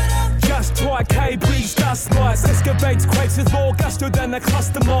stakes. Just try KB's dust mites. Excavates crates with more gusto than a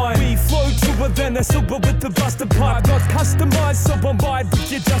cluster mine. We flow truer than a silver with the buster pipe. Not customized, so bombarded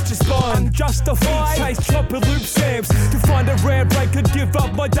with your justice spine. Unjustified, chase chopper loop stamps to find a rare break and give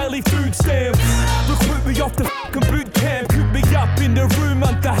up my daily food stamps. Recruit me off the fucking boot camp. Coop me up in the room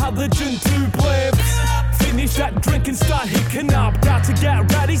under halogen tube lamps. Finish that drink and start hicking up. Got to get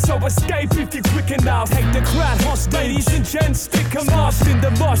ready, so escape if you're quick enough. Take the crowd hostage, ladies and gents, stick 'em lost in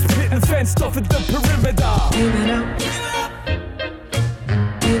the mosh pit and fenced off at the perimeter. Give it up, give it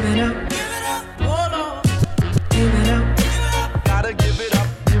up, give it up, hold on. Give it up, gotta give it up,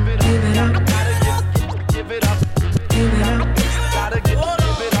 give it up, give it up, gotta give it up, give it up, gotta give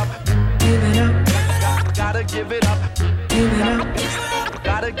it up, give it up, gotta give it up, give it up,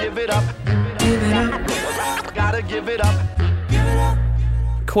 gotta give it up, give it up, gotta give it up.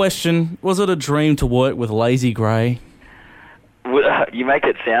 Question: was it a dream to work with Lazy Grey? You make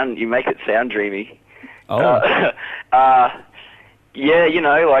it sound dreamy. Oh. Yeah, you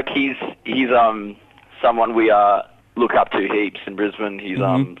know, like he's someone we look up to heaps in Brisbane. He's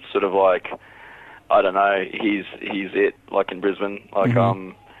sort of like, I don't know, he's it, like in Brisbane. Like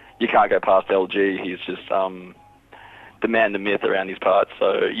you can't go past LG. He's just the man, the myth around these parts.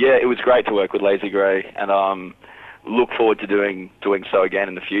 So yeah, it was great to work with Lazy Grey, and look forward to doing so again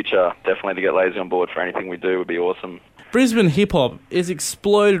in the future. Definitely to get Lazy on board for anything we do would be awesome. Brisbane hip-hop has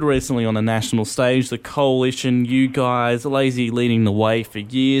exploded recently on a national stage. The Coalition, you guys, Lazy leading the way for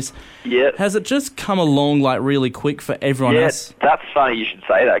years. Yeah. Has it just come along like really quick for everyone else? Yeah, that's funny you should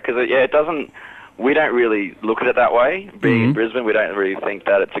say that, because it doesn't. We don't really look at it that way. Being in Brisbane, we don't really think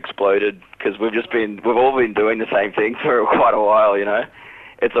that it's exploded, because we've all been doing the same thing for quite a while. You know,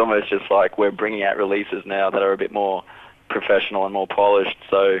 it's almost just like we're bringing out releases now that are a bit more professional and more polished,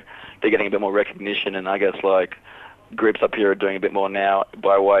 so they're getting a bit more recognition, and I guess like Grips up here are doing a bit more now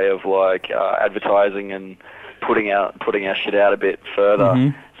by way of like advertising and putting our shit out a bit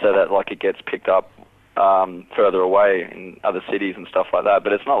further, so that like it gets picked up further away in other cities and stuff like that.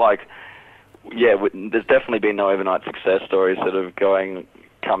 But it's not like, there's definitely been no overnight success stories that are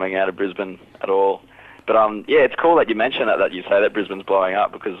coming out of Brisbane at all. But it's cool that you mention that you say that Brisbane's blowing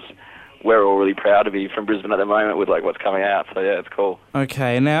up, because we're all really proud to be from Brisbane at the moment with like what's coming out. So yeah, it's cool.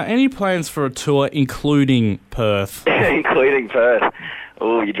 Okay, now any plans for a tour including Perth? Including Perth.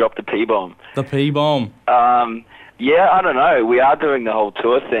 Oh, you dropped the P-bomb. The P-bomb. Yeah, I don't know. We are doing the whole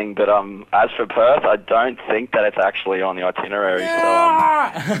tour thing, but as for Perth, I don't think that it's actually on the itinerary.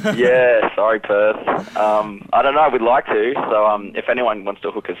 So, yeah, sorry, Perth. I don't know. We'd like to. So, if anyone wants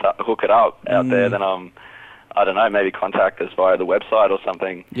to hook it up out there, then I don't know. Maybe contact us via the website or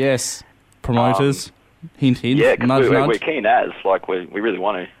something. Yes, promoters. Hint, hint. Yeah, nudge, because nudge. we're keen as we really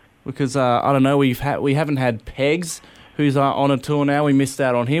want to. Because I don't know. We haven't had Pegs, who's on a tour now. We missed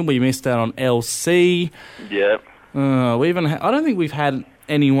out on him. We missed out on LC. Yep. We even I don't think we've had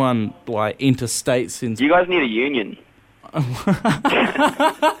anyone like interstate since. You guys need a union.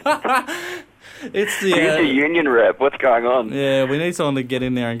 It's the Here's your union rep. What's going on? Yeah, we need someone to get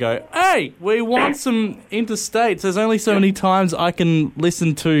in there and go, hey, we want some interstates. There's only so many times I can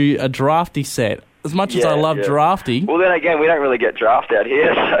listen to a drafty set. As much as I love drafty. Well, then again, we don't really get draft out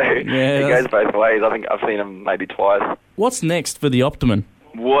here, so it goes both ways. I think I've seen them maybe twice. What's next for the Optimum?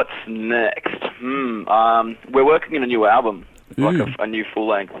 What's next? We're working on a new album, like a new full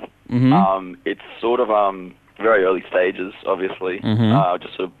length. Mm-hmm. It's sort of very early stages, obviously.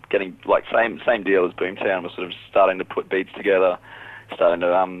 Just sort of getting like same deal as Boomtown. We're sort of starting to put beats together, starting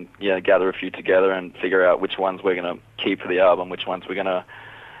to gather a few together and figure out which ones we're going to keep for the album, which ones we're going to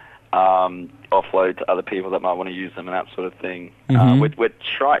offload to other people that might want to use them and that sort of thing. We're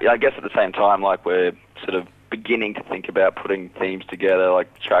trying. I guess at the same time, like we're sort of beginning to think about putting themes together,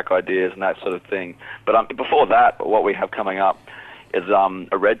 like track ideas and that sort of thing. But before that, what we have coming up is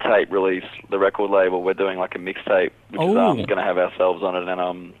a Red Tape release, the record label. We're doing like a mixtape, which is going to have ourselves on it,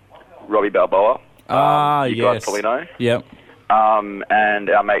 and Robbie Balboa. You guys probably know. Yep. And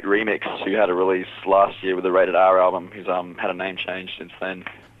our mate Remix, who had a release last year with the Rated R album, who's had a name change since then.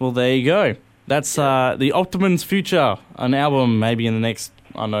 Well, there you go. That's the Optimum's Future, an album maybe in the next,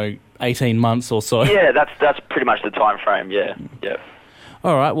 18 months or so. Yeah, that's pretty much the time frame, yeah.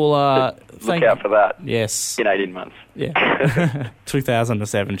 All right, well... look out for that. Yes. In 18 months. Yeah.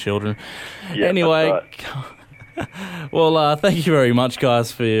 2007 children. Yeah, anyway, right. Well, thank you very much,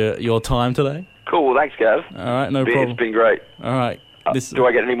 guys, for your time today. Cool, well, thanks, Gav. All right, no problem. It's been great. All right. Do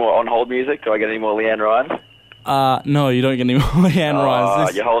I get any more on-hold music? Do I get any more Leanne Ryan? No, you don't get any more Leanne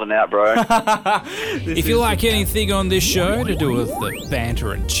Ryan. You're holding out, bro. If you like anything on this show to do with the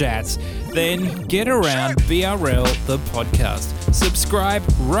banter and chats, then get around BRL the podcast. Subscribe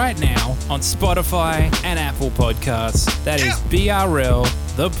right now on Spotify and Apple Podcasts. That is BRL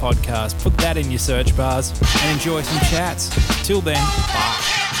the podcast. Put that in your search bars and enjoy some chats. Till then, bye.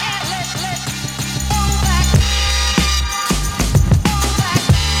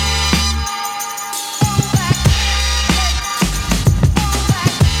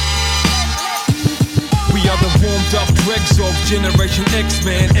 Warmed up dregs of Generation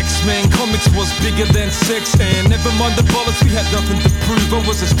X-Men. X-Men comics was bigger than sex, and never mind the bollocks, we had nothing to prove. I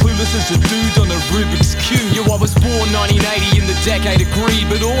was as clueless as a dude on a Rubik's Cube. Yo, I was born 1980 in the decade of greed,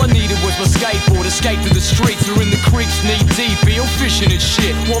 but all I needed was my skateboard, escape to the streets or in the creeks knee deep, be fishing and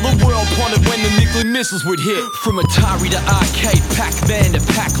shit, while the world pondered when the nuclear missiles would hit. From Atari to arcade, Pac-Man to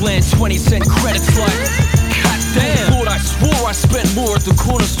Pac-Land, 20-cent credits like... Damn. Lord, I swore I spent more at the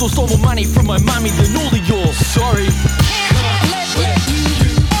corner store, stole more money from my mommy than all of yours. Sorry. Back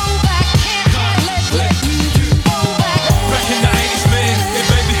in the 80s, man, hey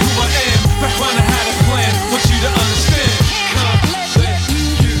baby, who I am. Back when I had a plan, want you to understand.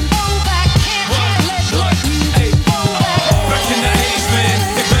 Back in the 80s, man,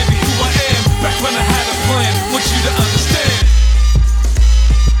 hey baby, who I am. Back when I had a plan, want you to understand.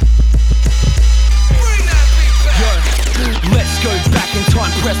 Let's go back in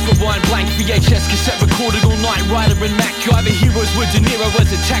time, press rewind, blank VHS cassette recorded all night. Ryder and MacGyver, heroes were De Niro as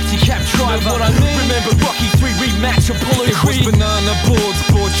a taxi cab driver. What I mean? Remember Rocky 3 rematch, Apollo Creed. It was banana boards,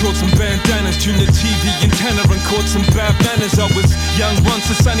 board shorts and bandanas, tuna TV antenna and caught some bad manners. I was young once,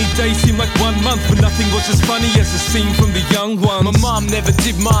 a sunny day seemed like 1 month, but nothing was as funny as the scene from The Young Ones. My mom never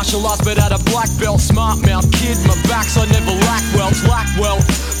did martial arts, but had a black belt, smart mouth kid. My backside never lacked well,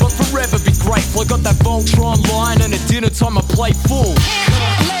 but forever be grateful. I got that Voltron line and at dinner time I play full.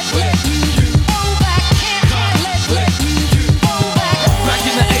 Back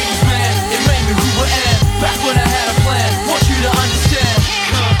in the 80s, man, it made me who I am. Back when I had a plan, want you to understand.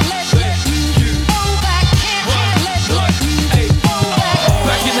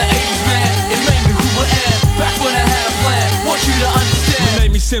 Back in the 80s, man, it made me who I am. Back when I had a plan, want you to understand. You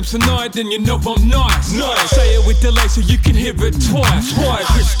made me Samsonite, then you know I'm nice. Say it with delay so you can hear it twice.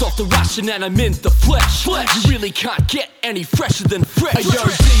 Pissed off the ration and I'm in the flesh. You really can't get any fresher than fresh. Yo,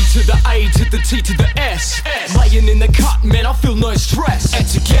 D to the A to the T to the S. Laying in the cut, man, I feel no stress. And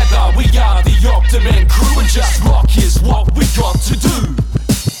together we are the Optimum crew, and just rock is what we got to do.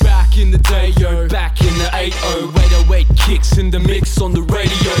 Back in the day, yo, back in the 80, way to mixing the mix on the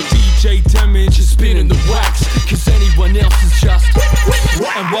radio. DJ Damage is spinning the wax, cause anyone else is just.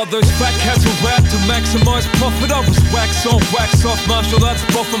 And while those fat cats were rap to maximize profit, I was wax on, wax off, martial arts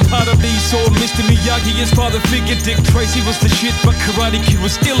prof from Hada B. Saw Mr. Miyagi, his father figure. Dick Tracy was the shit, but Karate Kid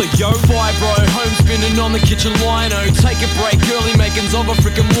was still a yo. Fibro, home spinning on the kitchen lino. Take a break, early makings of a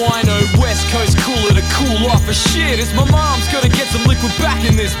frickin' wino. West Coast cooler to cool off a shit. It's my mom's gotta get some liquid back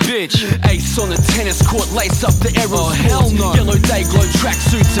in this bitch. Ace on the tennis court, lace up the arrows. Oh hell no. Yellow day glow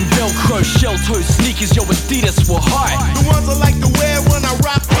tracksuits and Velcro shell toe sneakers. Yo, Adidas were high. The ones I like to wear when I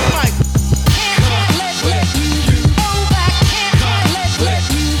rock the mic.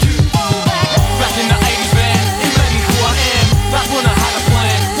 Back in the 80s, man, it made me who I am. Back when I had a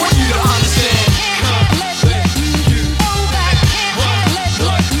plan, want you to understand.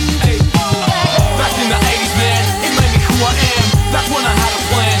 Back in the 80s, man, it made me who I am. Back when I had a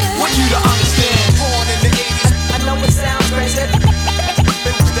plan, want you to understand. Born in the 80s, I know it sounds crazy.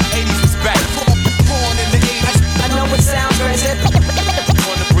 the 80s was back. Born in the 80s, I know it sounds crazy.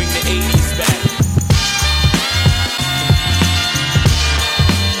 wanna bring the 80s back.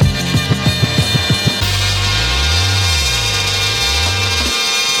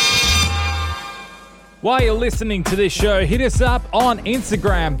 While you're listening to this show, hit us up on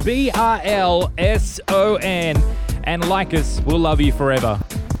Instagram, BRLSON, and like us. We'll love you forever.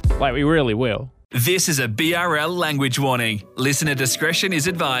 Like, we really will. This is a BRL language warning. Listener discretion is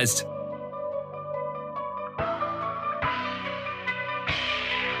advised.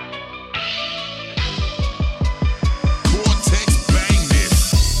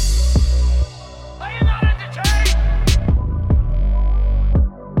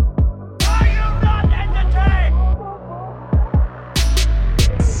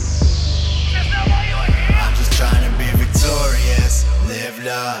 I'm just trying to be victorious, live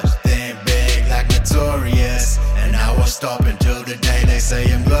large, think big like notorious, and I won't stop until the day they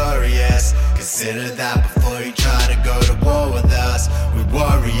say I'm glorious. Consider that before you try to go to war with us. We're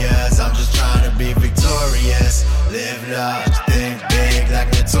warriors. I'm just trying to be victorious, live large, think big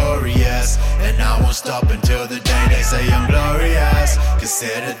like notorious, and I won't stop until the day they say I'm glorious.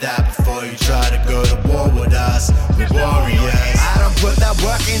 Consider that before you try to go to war with us. We're warriors. I don't put that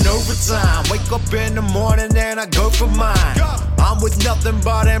work in overtime. Wake up in the morning and I go for mine. I'm with nothing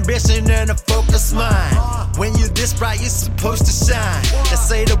but ambition and a focused mind. When you're this bright, you're supposed to shine. They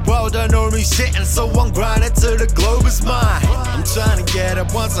say the world don't know me shit, and so I'm grinding till the globe is mine. I'm trying to get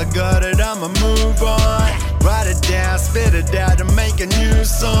it, once I got it, I'ma move on. Write it down, spit it out to make a new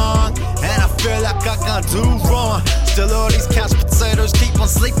song. And I feel like I can't do wrong. Still all these couch potatoes keep on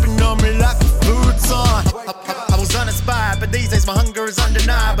sleeping on me like a futon. I was uninspired, but these days my hunger is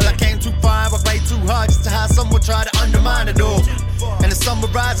undeniable. I came too far, I worked way too hard just to have someone try to undermine it all. And to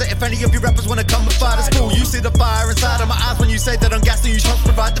summarize it, if any of you rappers wanna come and fight, it's cool. You see the fire inside of my eyes when you say that I'm gassing, you trust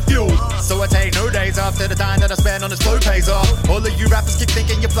provide the fuel. So I take no days after the time that I spend on this flow pays off. All of you rappers keep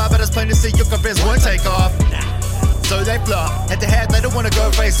thinking you're fly, but it's plain to see your careers won't take off. So they flop, head to head, they don't wanna go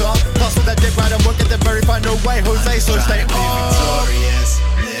face off. Plus with that dick right, I'm working the very fine, no way, Jose, so stay victorious,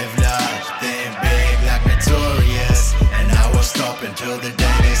 live large, think big like notorious, and I won't stop until the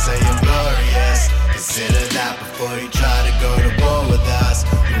day they say I'm glorious. Consider that before you try to go to war with us.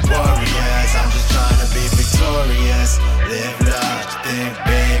 We're warriors. I'm just trying to be victorious, live large, think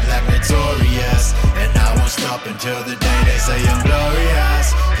big like notorious, and I won't stop until the day they say I'm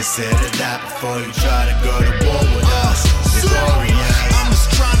glorious. Consider that before you try to go to war with us. We're warriors. I'm just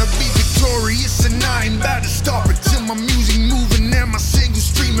trying to be victorious, and I ain't about to stop until my music moving and my singles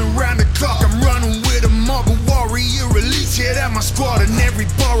streaming round the clock. I'm running with a mob of warrior elites, yeah, that my squad. And every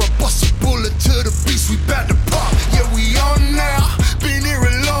bar I bust a bullet to the beast, we bout to pop. Yeah, we on now. Been here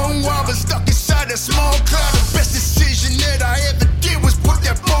a long while, but stuck inside that small cloud. The best decision that I ever did was put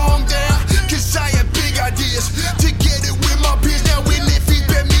that bomb down. Cause I had big ideas to get it with my peers. Now when they feed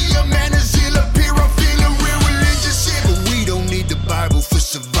bet me a man is ill up here, I'm feeling real religious here. But we don't need the Bible for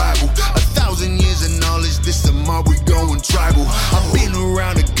survival. 1,000 years of knowledge, this the mob, we going tribal. I've been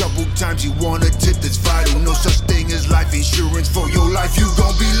around a couple times, you want a tip that's vital. No such thing as life insurance for your life, you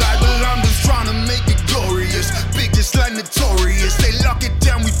gon' be liable. I'm just trying to make it glorious, big just like notorious. They lock it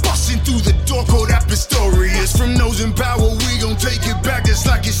down, we bustin' through the door, called that Pistorius. From those in power, we gon' take it back just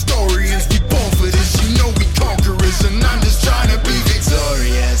like historians. We born for this, you know we conquerors, and I'm just trying to be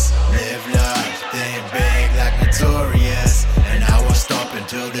victorious, live large, think big like notorious, and I won't stop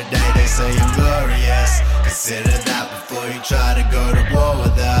until the day they say I'm glorious. Consider that before you try to go to war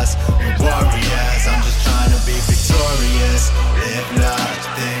with us. We're warriors. I'm just trying to be victorious, live large,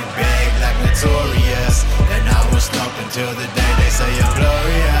 think big like notorious, and I won't stop until the day they say I'm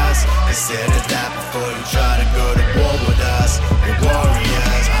glorious. Consider that before you try to go to war with us.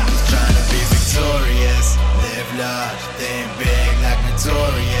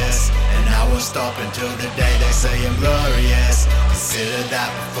 won't stop until the day they say I'm glorious. Consider that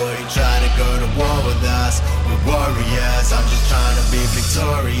before you try to go to war with us. We're warriors, I'm just trying to be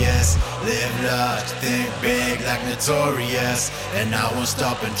victorious. Live large, think big like Notorious. And I won't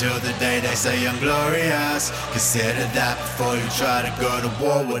stop until the day they say I'm glorious. Consider that before you try to go to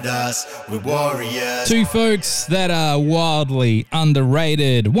war with us. We're warriors. Two folks that are wildly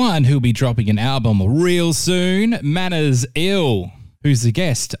underrated. One who'll be dropping an album real soon, Manners Ill, who's the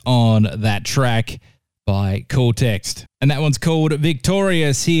guest on that track by Cortext. And that one's called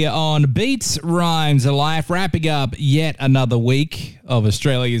Victorious here on Beats, Rhymes, Life, wrapping up yet another week of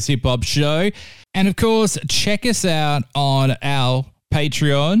Australia's hip hop show. And of course, check us out on our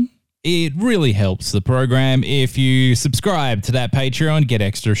Patreon. It really helps the program if you subscribe to that Patreon, get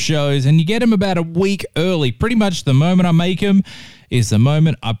extra shows, and you get them about a week early. Pretty much the moment I make them is the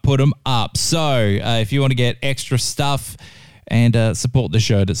moment I put them up. So if you want to get extra stuff and support the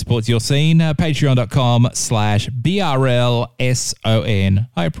show that supports your scene, patreon.com/BRLSON.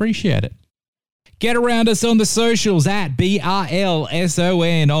 I appreciate it. Get around us on the socials at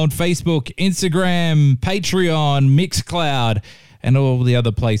BRLSON on Facebook, Instagram, Patreon, Mixcloud, and all the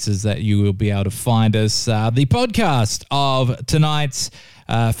other places that you will be able to find us. The podcast of tonight's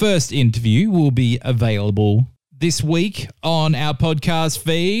first interview will be available this week on our podcast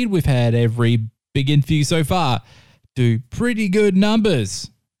feed. We've had every big interview so far do pretty good numbers,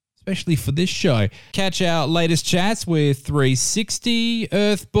 especially for this show. Catch our latest chats with 360,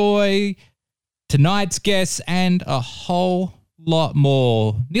 Earthboy, tonight's guests, and a whole lot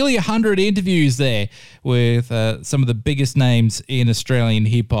more. Nearly 100 interviews there with some of the biggest names in Australian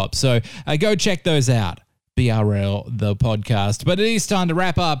hip-hop. So go check those out, BRL, the podcast. But it is time to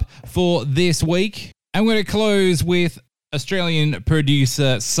wrap up for this week. I'm going to close with Australian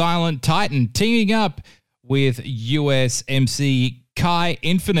producer Silent Titan teaming up with US MC Kai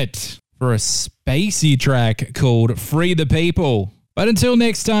Infinite for a spacey track called Free the People. But until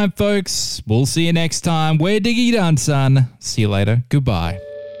next time, folks, we'll see you next time. We're Diggy Done, son. See you later. Goodbye.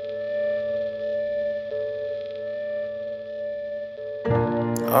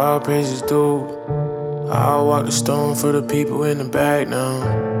 All praises due. I'll walk the stone for the people in the back now.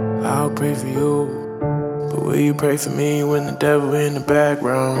 I'll pray for you, but will you pray for me when the devil in the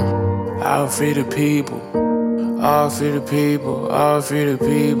background? I'll free the people. I'll free the people. I'll free the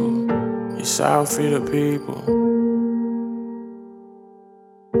people. Yes, I'll free the people.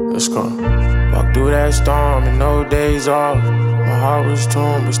 Let's go. Walk through that storm and no days off. My heart was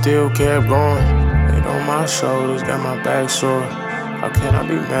torn but still kept going. Weight on my shoulders, got my back sore. How can I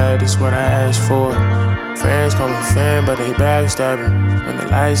be mad? It's what I asked for. Friends call me fan, but they backstabbing. When the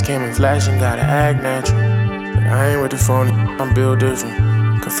lights came and flashing, gotta act natural. But I ain't with the phony, I'm built different.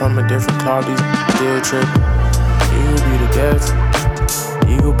 Come from a different cloud, these still tripping. You be the death,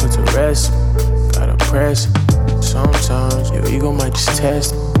 ego put to rest. Gotta press. Sometimes your ego might just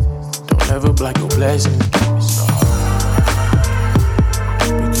test. Don't ever block your blessings.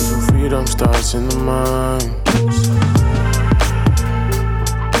 Because your freedom starts in the mind.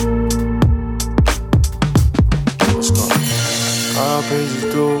 All praises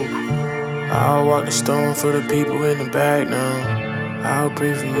due. I'll walk the stone for the people in the back now. I'll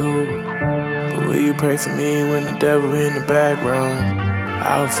pray for you, but will you pray for me when the devil in the background?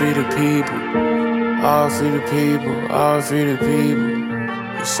 I'll free the people. I'll free the people. I'll free the people.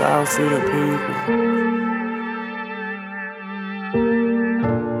 Yes, I'll free the people.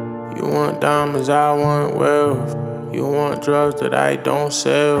 You want diamonds, I want wealth. You want drugs that I don't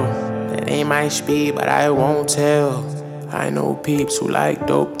sell. That ain't my speed, but I won't tell. I know peeps who like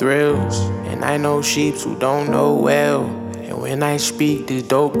dope thrills, and I know sheeps who don't know well. And when I speak, this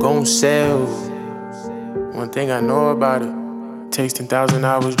dope gon' sell. One thing I know about it, takes 10,000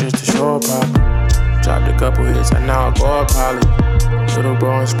 hours just to show up pop. Dropped a couple hits, I now go up pilot. Little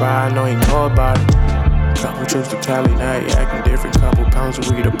bro inspired, I know he know about it. Couple trips to Cali, now he acting different. Couple pounds of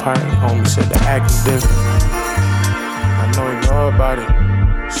weed apart, homie said the acting's different. I know he know about it.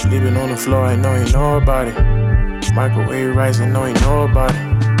 Sleeping on the floor, I know he know about it. Microwave rice, I know he know about it.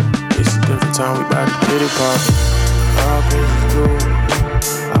 It's a different time, we bout to get it poppin'. All praises due.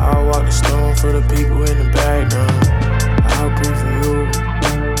 I'll walk the stone for the people in the back now. I'll pray for you,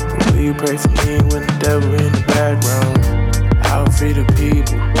 but will you pray for me when the devil in the background? I'll free the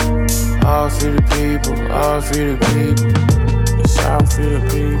people. I'll free the people. I'll free the people. Yes, I'll free the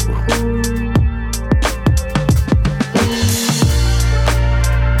people.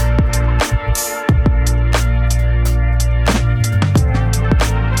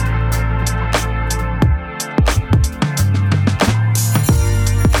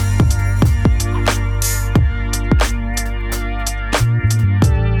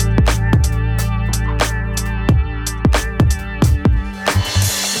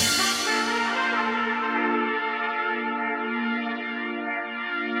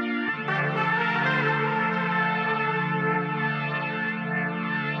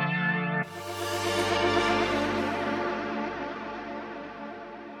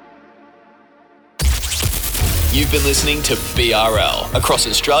 You've been listening to BRL across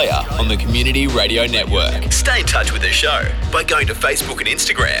Australia on the Community Radio Network. Stay in touch with the show by going to Facebook and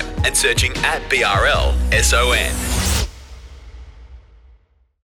Instagram and searching @BRLSON.